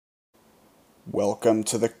Welcome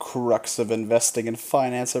to the Crux of Investing in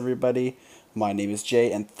Finance, everybody. My name is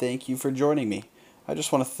Jay, and thank you for joining me. I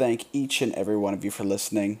just want to thank each and every one of you for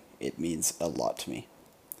listening. It means a lot to me.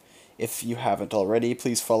 If you haven't already,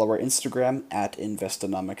 please follow our Instagram at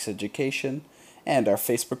Investonomics Education and our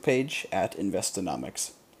Facebook page at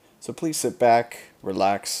Investonomics. So please sit back,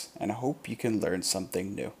 relax, and I hope you can learn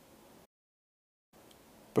something new.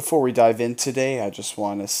 Before we dive in today, I just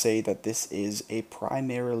want to say that this is a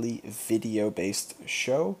primarily video-based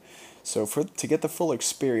show. So to get the full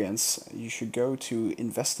experience, you should go to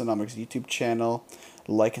Investonomics YouTube channel,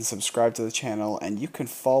 like and subscribe to the channel, and you can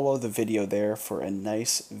follow the video there for a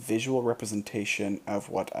nice visual representation of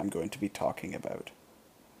what I'm going to be talking about.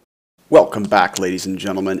 Welcome back, ladies and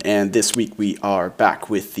gentlemen, and this week we are back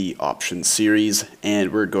with the options series,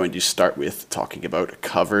 and we're going to start with talking about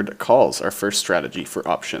covered calls, our first strategy for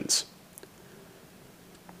options.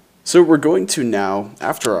 So we're going to now,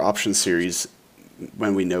 after our options series,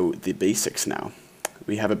 when we know the basics now,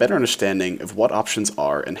 we have a better understanding of what options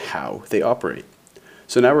are and how they operate.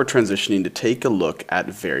 So now we're transitioning to take a look at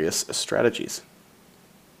various strategies.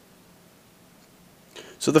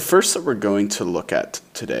 So the first that we're going to look at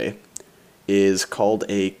today is called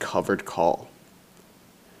a covered call.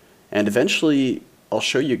 And eventually I'll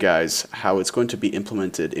show you guys how it's going to be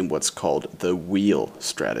implemented in what's called the wheel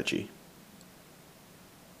strategy.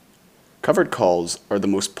 Covered calls are the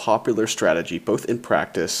most popular strategy both in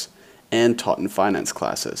practice and taught in finance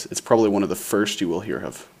classes. It's probably one of the first you will hear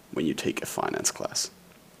of when you take a finance class.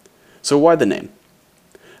 So why the name?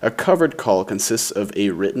 A covered call consists of a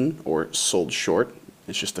written or sold short,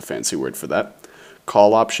 it's just a fancy word for that,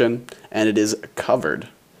 call option, and it is covered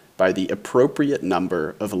by the appropriate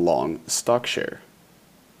number of long stock share.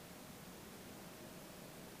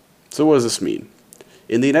 So what does this mean?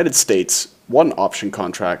 In the United States, one option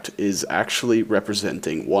contract is actually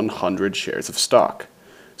representing 100 shares of stock.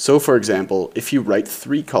 So for example, if you write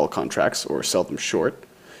 3 call contracts or sell them short,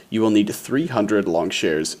 you will need 300 long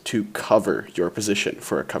shares to cover your position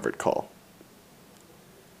for a covered call.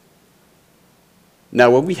 Now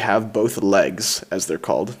when we have both legs, as they're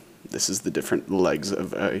called, this is the different legs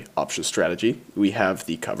of an option strategy, we have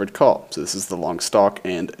the covered call. So this is the long stock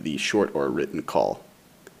and the short or written call.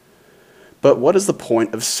 But what is the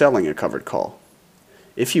point of selling a covered call?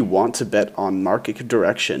 If you want to bet on market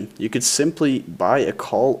direction, you could simply buy a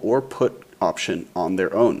call or put option on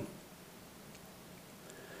their own.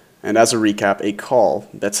 And as a recap, a call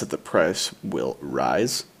bets that the price will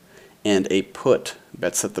rise, and a put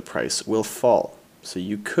bets that the price will fall. So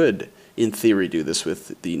you could, in theory, do this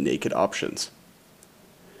with the naked options.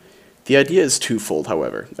 The idea is twofold,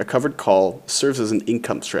 however. A covered call serves as an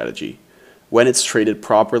income strategy when it's traded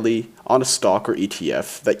properly on a stock or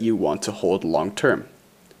ETF that you want to hold long term.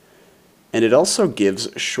 And it also gives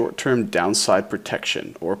short-term downside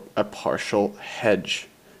protection or a partial hedge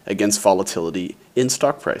against volatility in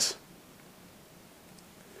stock price.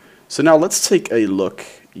 So now let's take a look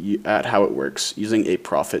at how it works using a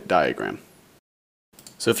profit diagram.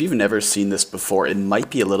 So if you've never seen this before, it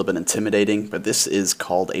might be a little bit intimidating, but this is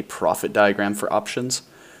called a profit diagram for options.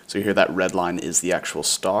 So here that red line is the actual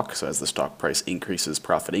stock, so as the stock price increases,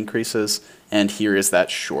 profit increases, and here is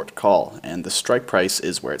that short call, and the strike price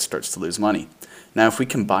is where it starts to lose money. Now if we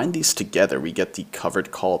combine these together, we get the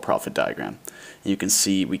covered call profit diagram. And you can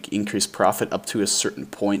see we increase profit up to a certain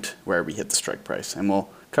point where we hit the strike price, and we'll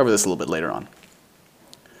cover this a little bit later on.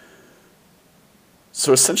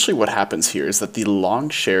 So essentially what happens here is that the long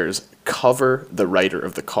shares cover the writer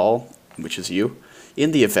of the call, which is you,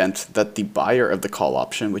 in the event that the buyer of the call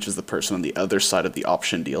option, which is the person on the other side of the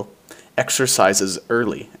option deal, exercises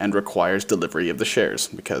early and requires delivery of the shares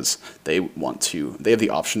because they have the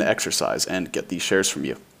option to exercise and get these shares from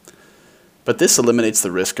you. But this eliminates the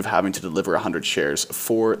risk of having to deliver 100 shares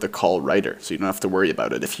for the call writer, so you don't have to worry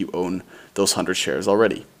about it if you own those 100 shares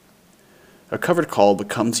already. A covered call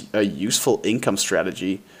becomes a useful income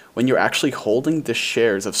strategy when you're actually holding the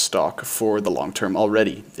shares of stock for the long term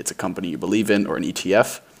already. It's a company you believe in or an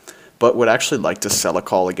ETF, but would actually like to sell a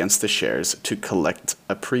call against the shares to collect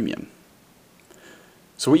a premium.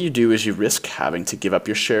 So what you do is you risk having to give up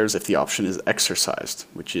your shares if the option is exercised,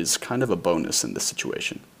 which is kind of a bonus in this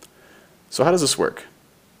situation. So how does this work?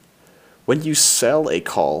 When you sell a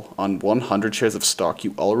call on 100 shares of stock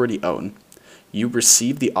you already own, you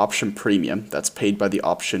receive the option premium that's paid by the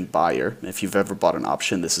option buyer. If you've ever bought an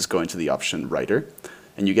option, this is going to the option writer,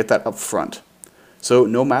 and you get that up front. So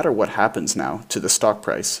no matter what happens now to the stock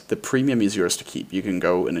price, the premium is yours to keep. You can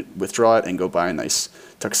go and withdraw it and go buy a nice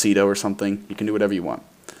tuxedo or something. You can do whatever you want.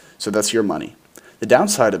 So that's your money. The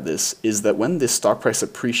downside of this is that when the stock price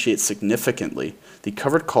appreciates significantly, the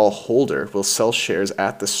covered call holder will sell shares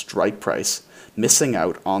at the strike price, missing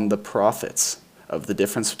out on the profits of the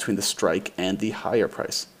difference between the strike and the higher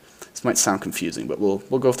price. This might sound confusing, but we'll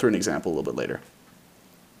go through an example a little bit later.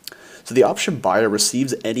 So the option buyer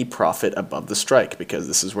receives any profit above the strike because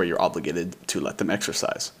this is where you're obligated to let them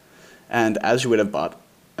exercise, and as you would have bought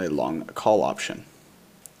a long call option.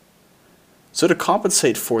 So to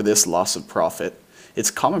compensate for this loss of profit, it's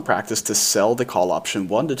common practice to sell the call option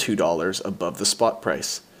 $1 to $2 above the spot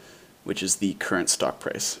price, which is the current stock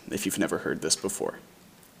price, if you've never heard this before.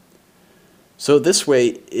 So this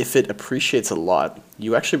way, if it appreciates a lot,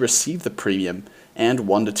 you actually receive the premium and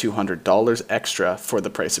 $100 to $200 extra for the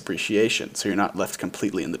price appreciation, so you're not left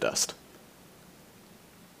completely in the dust.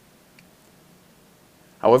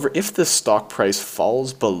 However, if the stock price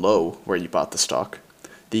falls below where you bought the stock,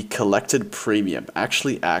 the collected premium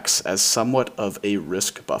actually acts as somewhat of a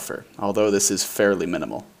risk buffer, although this is fairly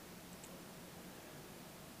minimal.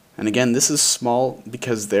 And again, this is small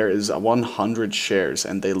because there is 100 shares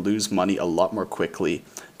and they lose money a lot more quickly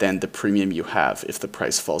than the premium you have if the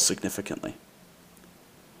price falls significantly.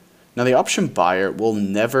 Now the option buyer will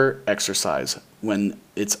never exercise when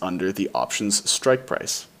it's under the option's strike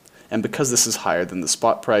price. And because this is higher than the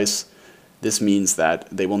spot price, this means that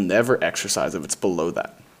they will never exercise if it's below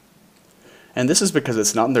that. And this is because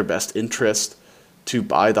it's not in their best interest to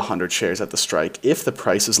buy the 100 shares at the strike if the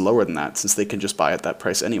price is lower than that, since they can just buy at that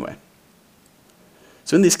price anyway.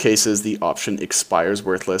 So in these cases, the option expires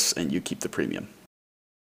worthless and you keep the premium.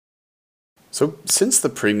 So since the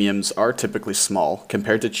premiums are typically small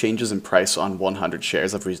compared to changes in price on 100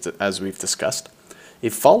 shares as we've discussed, a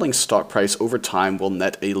falling stock price over time will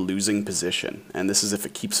net a losing position, and this is if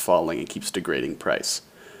it keeps falling and keeps degrading price.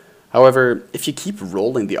 However, if you keep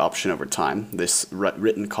rolling the option over time, this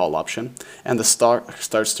written call option, and the stock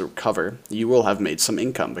starts to recover, you will have made some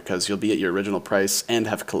income because you'll be at your original price and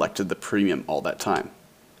have collected the premium all that time.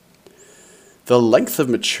 The length of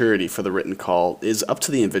maturity for the written call is up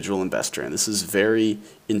to the individual investor, and this is very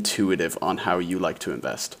intuitive on how you like to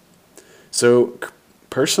invest. So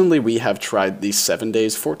personally, we have tried these 7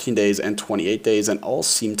 days, 14 days, and 28 days, and all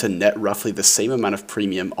seem to net roughly the same amount of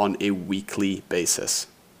premium on a weekly basis.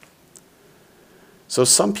 So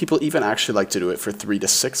some people even actually like to do it for 3 to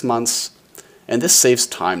 6 months, and this saves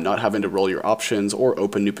time not having to roll your options or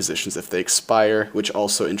open new positions if they expire, which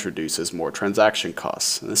also introduces more transaction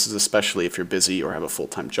costs. And this is especially if you're busy or have a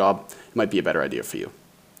full-time job, it might be a better idea for you.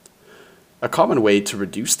 A common way to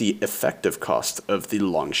reduce the effective cost of the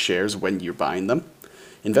long shares when you're buying them,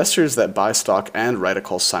 investors that buy stock and write a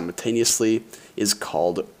call simultaneously is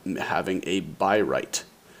called having a buy right.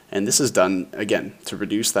 And this is done, again, to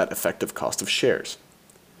reduce that effective cost of shares.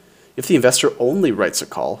 If the investor only writes a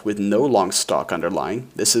call with no long stock underlying,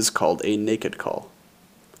 this is called a naked call.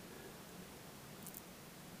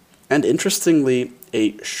 And interestingly,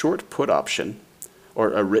 a short put option,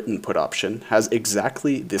 or a written put option, has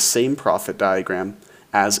exactly the same profit diagram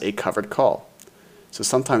as a covered call. So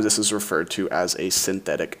sometimes this is referred to as a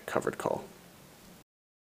synthetic covered call.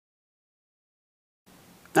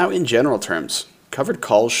 Now, in general terms, covered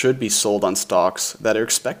calls should be sold on stocks that are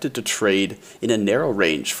expected to trade in a narrow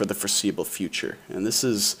range for the foreseeable future, and this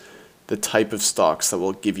is the type of stocks that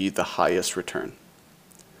will give you the highest return.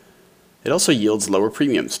 It also yields lower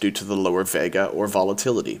premiums due to the lower vega or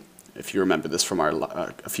volatility. If you remember this from our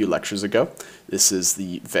a few lectures ago, this is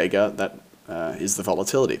the vega that is the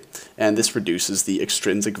volatility, and this reduces the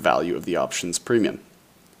extrinsic value of the option's premium.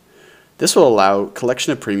 This will allow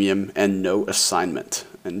collection of premium and no assignment,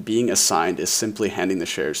 and being assigned is simply handing the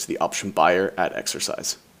shares to the option buyer at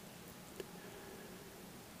exercise.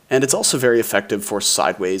 And it's also very effective for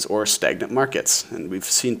sideways or stagnant markets, and we've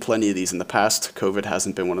seen plenty of these in the past. COVID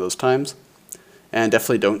hasn't been one of those times. And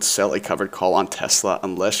definitely don't sell a covered call on Tesla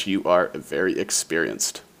unless you are very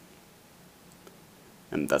experienced.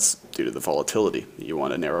 And that's due to the volatility. You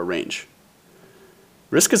want a narrow range.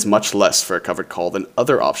 Risk is much less for a covered call than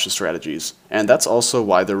other option strategies, and that's also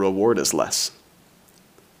why the reward is less.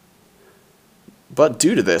 But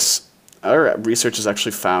due to this, our research has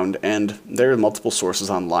actually found, and there are multiple sources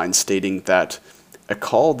online stating that a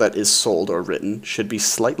call that is sold or written should be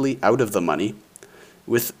slightly out of the money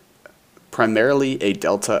with primarily a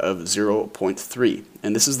delta of 0.3.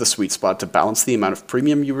 And this is the sweet spot to balance the amount of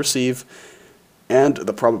premium you receive and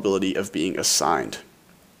the probability of being assigned,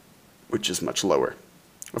 which is much lower.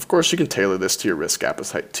 Of course, you can tailor this to your risk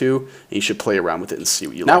appetite too, and you should play around with it and see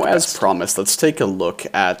what you like. Now, as promised, let's take a look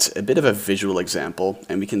at a bit of a visual example,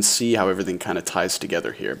 and we can see how everything kind of ties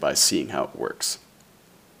together here by seeing how it works.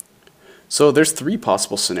 So there's 3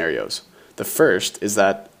 possible scenarios. The first is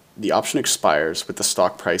that the option expires with the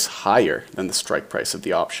stock price higher than the strike price of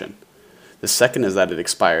the option. The second is that it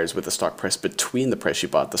expires with the stock price between the price you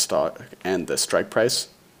bought the stock and the strike price.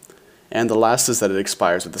 And the last is that it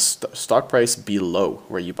expires with the stock price below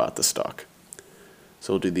where you bought the stock.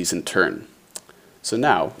 So we'll do these in turn. So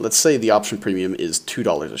now, let's say the option premium is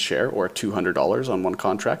 $2 a share, or $200 on one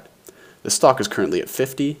contract. The stock is currently at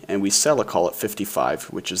 50, and we sell a call at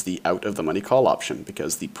 55, which is the out of the money call option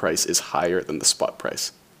because the price is higher than the spot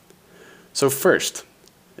price. So first,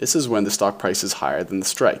 this is when the stock price is higher than the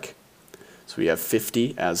strike. So we have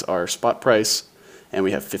 50 as our spot price, and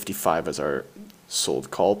we have 55 as our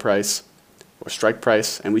sold call price or strike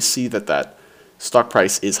price, and we see that that stock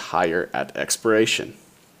price is higher at expiration.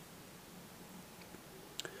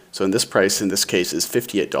 So in this price, in this case, is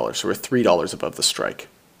 $58, so we're $3 above the strike.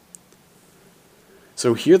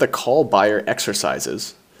 So here the call buyer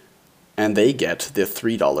exercises, and they get the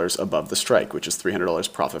 $3 above the strike, which is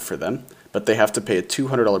 $300 profit for them, but they have to pay a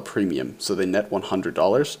 $200 premium, so they net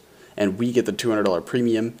 $100, and we get the $200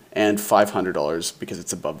 premium and $500 because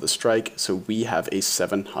it's above the strike, so we have a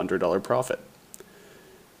 $700 profit.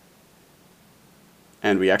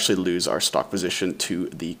 And we actually lose our stock position to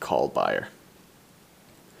the call buyer.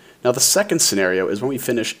 Now the second scenario is when we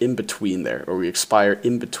finish in between there, or we expire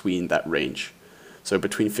in between that range. So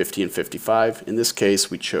between 50 and 55, in this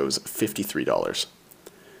case we chose $53.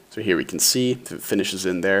 So here we can see if it finishes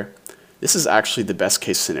in there. This is actually the best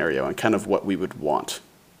case scenario and kind of what we would want.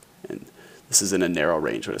 And this is in a narrow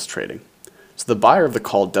range when it's trading. So the buyer of the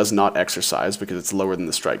call does not exercise because it's lower than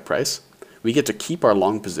the strike price. We get to keep our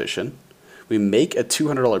long position. We make a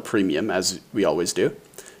 $200 premium, as we always do.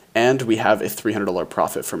 And we have a $300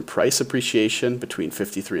 profit from price appreciation between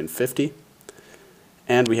 53 and 50.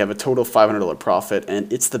 And we have a total $500 profit,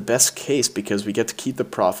 and it's the best case because we get to keep the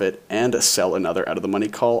profit and sell another out of the money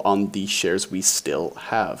call on the shares we still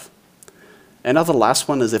have. And now the last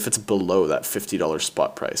one is if it's below that $50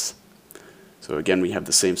 spot price. So again, we have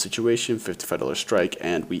the same situation, $55 strike,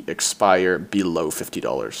 and we expire below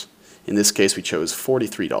 $50. In this case, we chose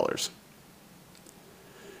 $43.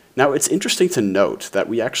 Now, it's interesting to note that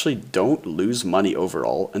we actually don't lose money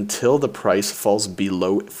overall until the price falls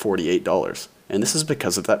below $48. And this is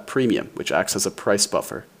because of that premium, which acts as a price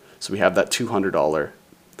buffer. So we have that $200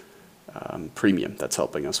 premium that's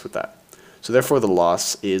helping us with that. So therefore, the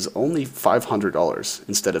loss is only $500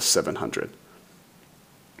 instead of $700.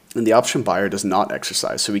 And the option buyer does not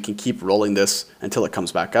exercise, so we can keep rolling this until it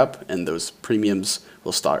comes back up, and those premiums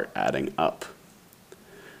will start adding up.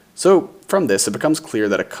 So from this, it becomes clear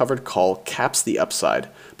that a covered call caps the upside,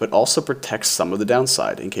 but also protects some of the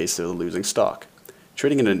downside in case they're losing stock.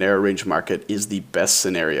 Trading in a narrow range market is the best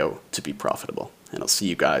scenario to be profitable. And I'll see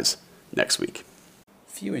you guys next week.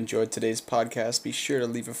 If you enjoyed today's podcast, be sure to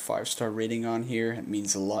leave a 5-star rating on here. It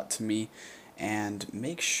means a lot to me. And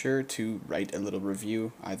make sure to write a little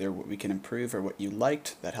review, either what we can improve or what you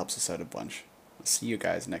liked. That helps us out a bunch. I'll see you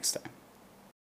guys next time.